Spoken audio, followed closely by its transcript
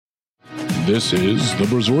This is the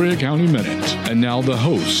Brazoria County Minute. And now the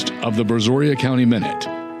host of the Brazoria County Minute,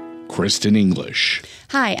 Kristen English.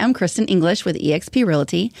 Hi, I'm Kristen English with eXp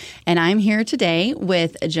Realty, and I'm here today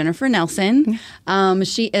with Jennifer Nelson.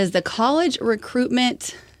 She is the college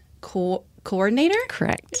recruitment coordinator?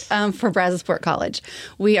 Correct. For Brazosport College.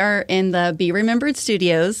 We are in the Be Remembered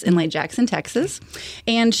Studios in Lake Jackson, Texas,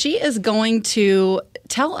 and she is going to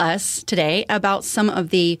tell us today about some of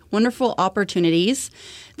the wonderful opportunities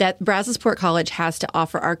that Brazosport College has to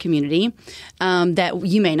offer our community that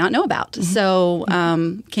you may not know about. Mm-hmm. So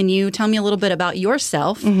can you tell me a little bit about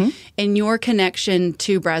yourself and your connection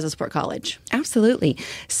to Brazosport College? Absolutely.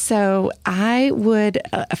 So I would,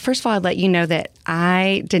 first of all, I'd let you know that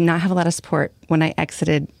I did not have a lot of support when I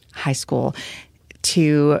exited high school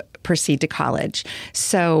to proceed to college.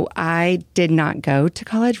 So I did not go to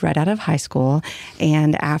college right out of high school.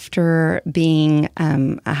 And after being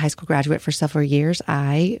a high school graduate for several years,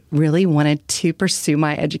 I really wanted to pursue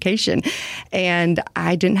my education. And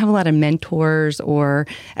I didn't have a lot of mentors or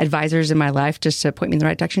advisors in my life just to point me in the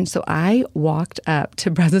right direction. So I walked up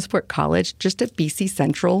to Brazosport College just at BC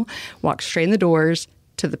Central, walked straight in the doors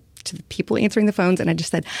to the people answering the phones. And I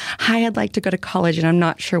just said, "Hi, I'd like to go to college and I'm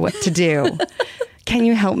not sure what to do. Can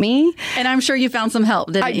you help me?" And I'm sure you found some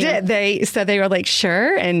help, didn't you? I did. They were like,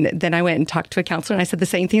 "Sure." And then I went and talked to a counselor and I said the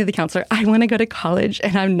same thing to the counselor. "I want to go to college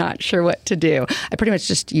and I'm not sure what to do." I pretty much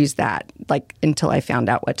just used that until I found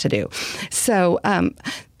out what to do. So,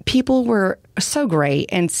 people were so great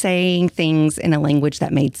and saying things in a language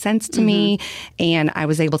that made sense to me. And I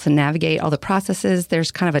was able to navigate all the processes.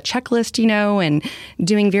 There's kind of a checklist, and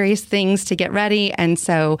doing various things to get ready. And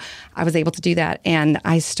so I was able to do that. And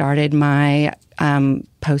I started my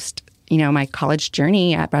my college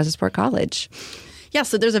journey at Brazosport College. Yeah,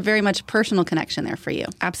 so there's a very much personal connection there for you.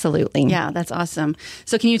 Absolutely. Yeah, that's awesome.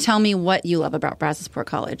 So can you tell me what you love about Brazosport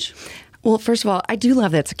College? Well, first of all, I do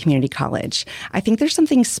love that it's a community college. I think there's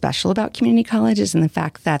something special about community colleges in the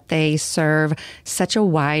fact that they serve such a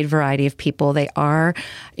wide variety of people. They are,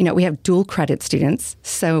 we have dual credit students.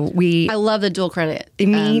 So I love the dual credit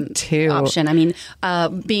me too. Option. I mean,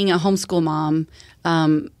 being a homeschool mom,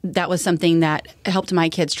 that was something that helped my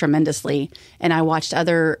kids tremendously. And I watched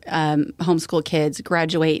other homeschool kids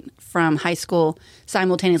graduate from high school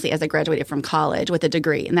simultaneously as they graduated from college with a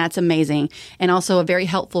degree. And that's amazing. And also a very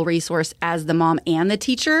helpful resource as the mom and the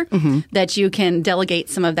teacher that you can delegate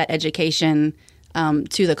some of that education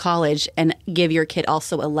to the college and give your kid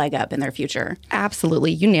also a leg up in their future.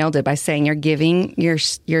 Absolutely. You nailed it by saying you're giving your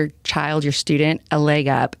child, your student, a leg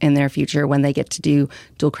up in their future when they get to do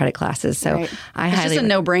dual credit classes. So right. It's just a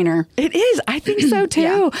no-brainer. It is. I think so too.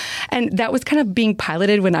 Yeah. And that was kind of being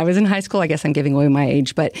piloted when I was in high school. I guess I'm giving away my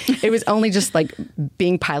age, but it was only just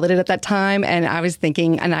being piloted at that time. And I was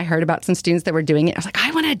thinking, and I heard about some students that were doing it. I was like,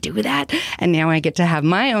 I want to do that. And now I get to have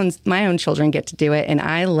my own children get to do it. And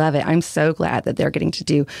I love it. I'm so glad that they're getting to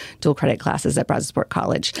do dual credit classes at Brazosport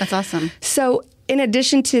College. That's awesome. So in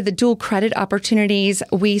addition to the dual credit opportunities,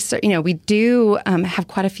 we do have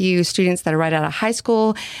quite a few students that are right out of high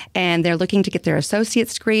school and they're looking to get their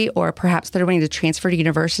associate's degree, or perhaps they're wanting to transfer to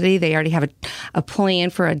university. They already have a plan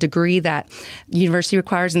for a degree that university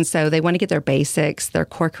requires, and so they want to get their basics, their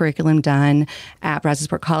core curriculum done at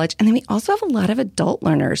Brazosport College. And then we also have a lot of adult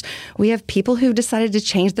learners. We have people who've decided to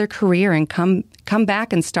change their career and come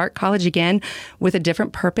back and start college again with a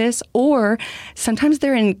different purpose, or sometimes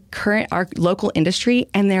they're in our local industry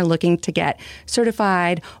and they're looking to get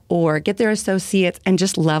certified or get their associates and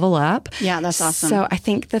just level up. Yeah, that's awesome. So I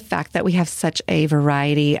think the fact that we have such a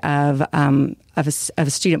variety of a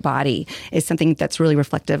student body is something that's really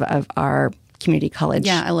reflective of our community college.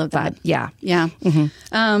 Yeah, I love that. Yeah. Yeah.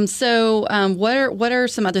 Mm-hmm. So what are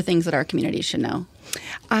some other things that our community should know?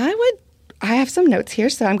 I have some notes here,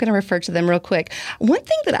 so I'm going to refer to them real quick. One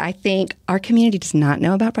thing that I think our community does not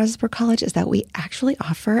know about Brazosport College is that we actually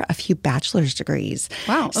offer a few bachelor's degrees.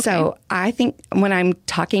 Wow. Okay. So I think when I'm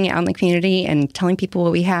talking out in the community and telling people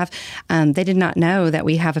what we have, they did not know that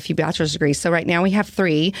we have a few bachelor's degrees. So right now we have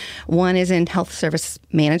 3. One is in health service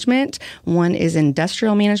management, one is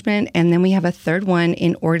industrial management, and then we have a third one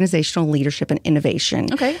in organizational leadership and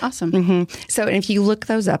innovation. Okay, awesome. Mm-hmm. So if you look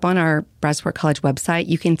those up on our Brazosport College website,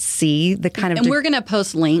 you can see the kind of... And we're going to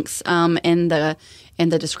post links in the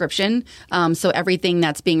description. So everything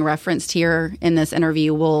that's being referenced here in this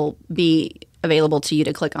interview will be available to you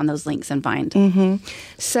to click on those links and find. Mm-hmm.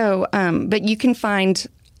 So, but you can find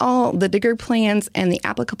all the degree plans and the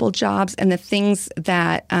applicable jobs and the things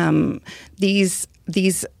that these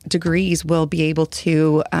these degrees will be able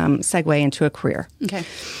to segue into a career. Okay.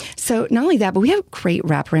 So not only that, but we have great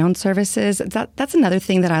wraparound services. That's another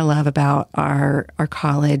thing that I love about our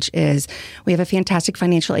college is we have a fantastic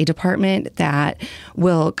financial aid department that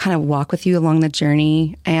will kind of walk with you along the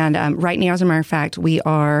journey. And right now, as a matter of fact, we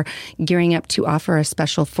are gearing up to offer a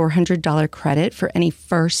special $400 credit for any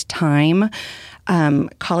first-time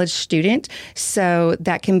college student. So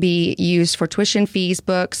that can be used for tuition fees,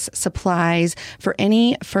 books, supplies for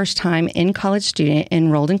any first-time in-college student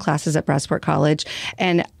enrolled in classes at Brazoria College.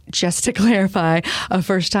 And just to clarify, a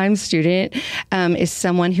first-time student is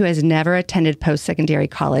someone who has never attended post-secondary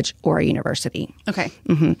college or university. Okay.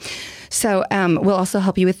 Mm-hmm. So we'll also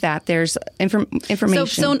help you with that. There's information.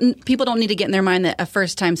 So people don't need to get in their mind that a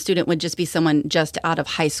first-time student would just be someone just out of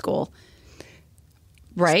high school.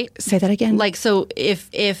 Right? Say that again. Like, so if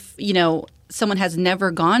someone has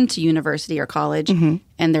never gone to university or college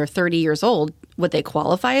and they're 30 years old, would they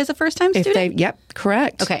qualify as a first-time student? Yep,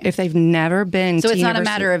 correct. Okay. If they've never been so to it's not university.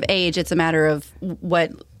 a matter of age, it's a matter of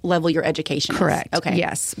what level your education Correct. is. Okay.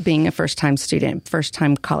 Yes, being a first-time student,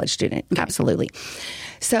 first-time college student. Okay. Absolutely.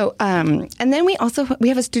 So, and then we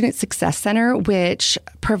have a student success center, which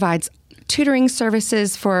provides tutoring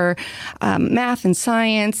services for math and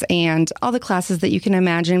science and all the classes that you can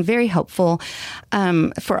imagine. Very helpful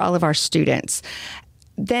for all of our students.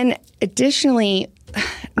 Then additionally,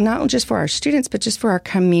 not just for our students, but just for our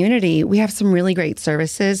community, we have some really great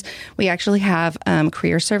services. We actually have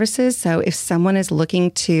career services. So if someone is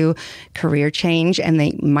looking to career change and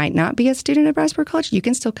they might not be a student at Brazoria College, you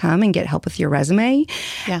can still come and get help with your resume.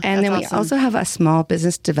 Yeah, and then awesome. We also have a small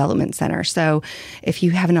business development center. So if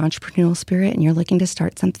you have an entrepreneurial spirit and you're looking to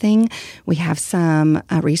start something, we have some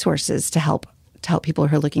resources to help people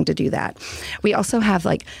who are looking to do that. We also have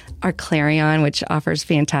like our Clarion, which offers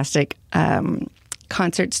fantastic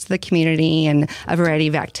concerts to the community and a variety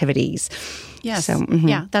of activities. Yes. So,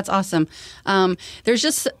 yeah, that's awesome. There's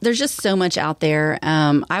just so much out there.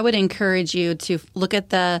 I would encourage you to look at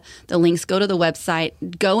the links, go to the website,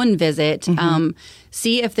 go and visit,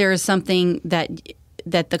 see if there is something that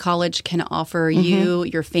the college can offer you,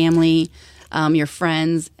 your family, your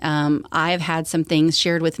friends. I've had some things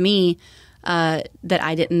shared with me that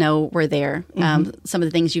I didn't know were there. Some of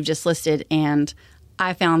the things you've just listed, and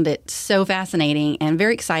I found it so fascinating and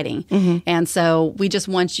very exciting. And so we just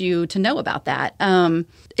want you to know about that.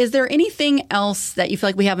 Is there anything else that you feel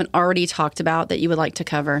like we haven't already talked about that you would like to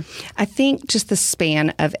cover? I think just the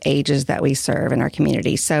span of ages that we serve in our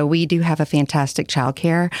community. So we do have a fantastic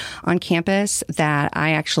childcare on campus that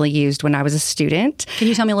I actually used when I was a student. Can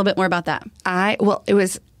you tell me a little bit more about that? It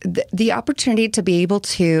was the opportunity to be able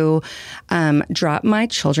to drop my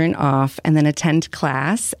children off and then attend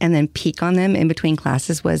class and then peek on them in between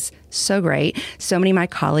classes was so great. So many of my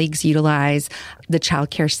colleagues utilize the child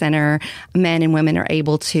care center. Men and women are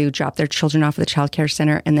able to drop their children off at the child care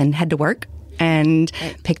center and then head to work and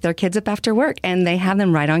pick their kids up after work, and they have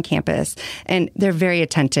them right on campus. And they're very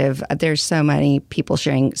attentive. There's so many people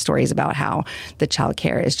sharing stories about how the child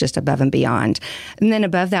care is just above and beyond. And then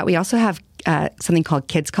above that, we also have something called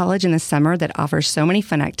Kids College in the summer that offers so many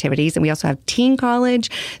fun activities. And we also have Teen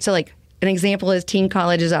College. So like an example is Teen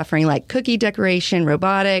College is offering like cookie decoration,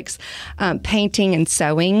 robotics, painting and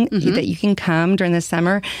sewing that you can come during the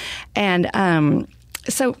summer. And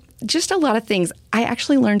so just a lot of things. I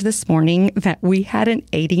actually learned this morning that we had an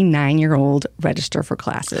 89-year-old register for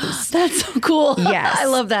classes. That's so cool. Yes. I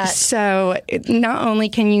love that. So not only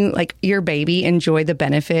can you, like, your baby enjoy the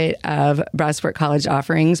benefit of Brazoria College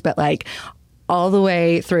offerings, but like all the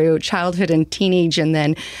way through childhood and teenage and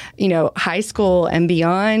then, high school and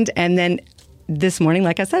beyond. And then this morning,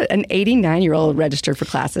 like I said, an 89-year-old registered for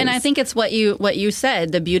classes. And I think it's what you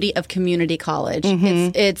said, the beauty of community college.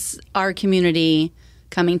 It's our community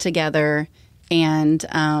coming together and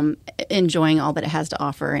enjoying all that it has to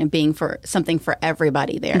offer and being for something for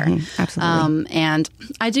everybody there. Absolutely. And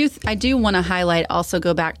I do want to highlight, also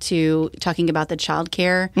go back to talking about the child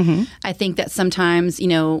care. I think that sometimes,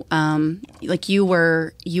 like you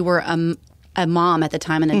were a mom at the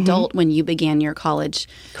time, an adult when you began your college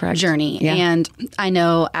journey. Yeah. And I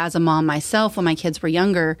know as a mom myself, when my kids were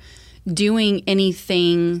younger, doing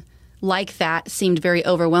anything like that seemed very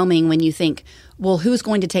overwhelming when you think, well, who's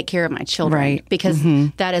going to take care of my children? Right. Because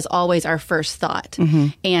that is always our first thought.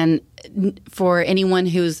 And for anyone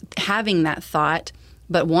who's having that thought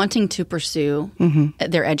but wanting to pursue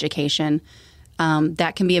their education,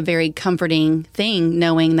 that can be a very comforting thing,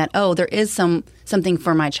 knowing that, there is something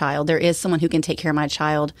for my child. There is someone who can take care of my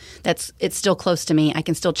child. It's still close to me. I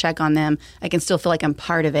can still check on them. I can still feel like I'm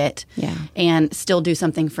part of it. Yeah. And still do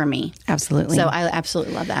something for me. Absolutely. So I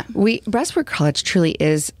absolutely love that. Brazoria College truly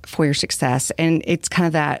is for your success. And it's kind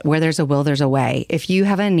of that where there's a will, there's a way. If you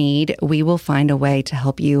have a need, we will find a way to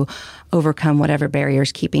help you overcome whatever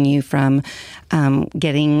barriers keeping you from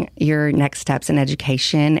getting your next steps in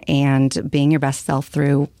education and being your best self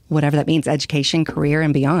through whatever that means, education, career,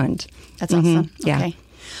 and beyond. That's awesome. Yeah. Okay.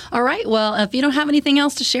 All right. Well, if you don't have anything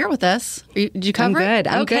else to share with us, did you cover it?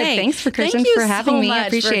 I'm good. Thanks for Kristen for having me. I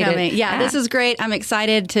appreciate it. Yeah, this is great. I'm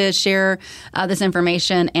excited to share this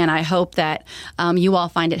information, and I hope that you all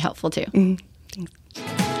find it helpful too.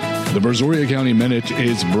 The Brazoria County Minute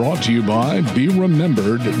is brought to you by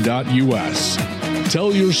BeRemembered.us.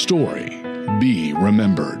 Tell your story. Be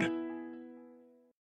remembered.